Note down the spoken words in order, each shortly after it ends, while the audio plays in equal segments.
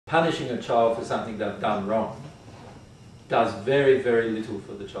punishing a child for something they've done wrong does very, very little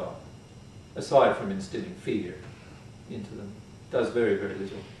for the child, aside from instilling fear into them. Does very, very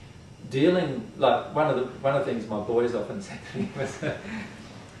little. Dealing, like one of the things my boys often said to me was,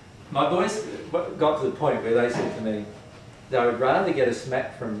 my boys got to the point where they said to me, they would rather get a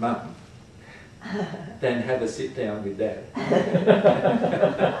smack from mum than have a sit down with dad.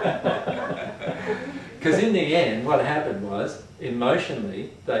 Because in the end, what happened was, emotionally,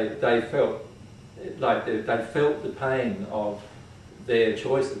 they felt like they felt the pain of their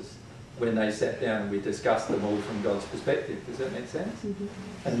choices when they sat down and we discussed them all from God's perspective. Does that make sense? Mm-hmm.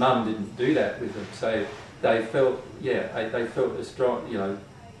 And mum didn't do that with them, so they felt, yeah, they felt a strong, you know,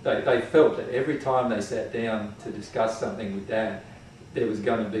 they felt that every time they sat down to discuss something with dad, there was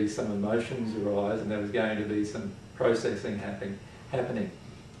going to be some emotions arise and there was going to be some processing happening.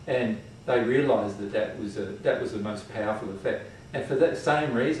 And they realised that that was the most powerful effect. And for that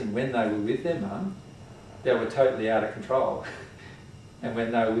same reason, when they were with their mum, they were totally out of control. And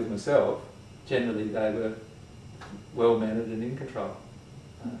when they were with myself, generally they were well-mannered and in control.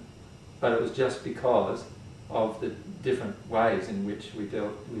 But it was just because of the different ways in which we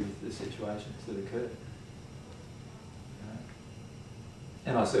dealt with the situations that occurred.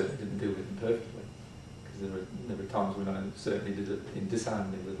 And I certainly didn't deal with them perfectly, because there were times when I certainly did it in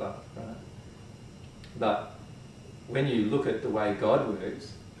disharmony with love, right? But when you look at the way God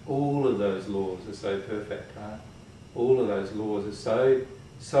works, all of those laws are so perfect, right? All of those laws are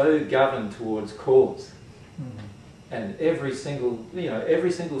so governed towards cause. Mm-hmm. And every single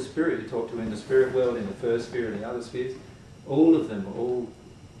spirit you talk to in the spirit world, in the first sphere, and the other spheres, all of them,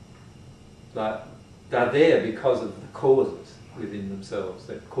 they're there because of the causes within themselves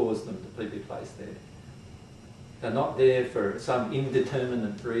that cause them to be placed there. They're not there for some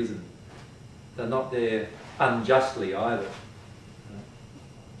indeterminate reason. They're not there unjustly either.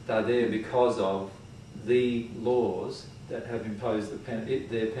 They're there because of the laws that have imposed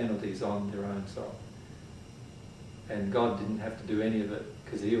their penalties on their own soul. And God didn't have to do any of it,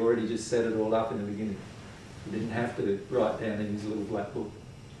 because he already just set it all up in the beginning. He didn't have to write down in his little black book.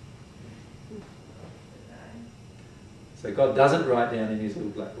 So God doesn't write down in his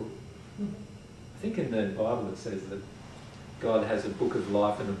little black book. I think in the Bible it says that God has a book of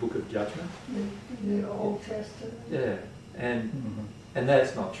life and a book of judgment. The Old Testament. Yeah, and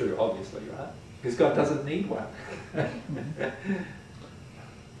that's not true, obviously, right? Because God doesn't need one.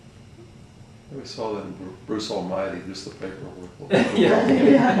 We saw that in Bruce Almighty, just the paperwork.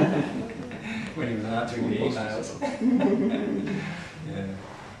 Yeah. When he was answering the emails. Yeah.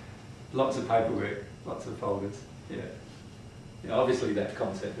 Lots of paperwork, lots of folders. Yeah. Yeah, obviously that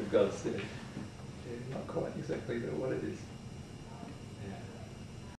concept of God's there. Yeah, not quite exactly what it is.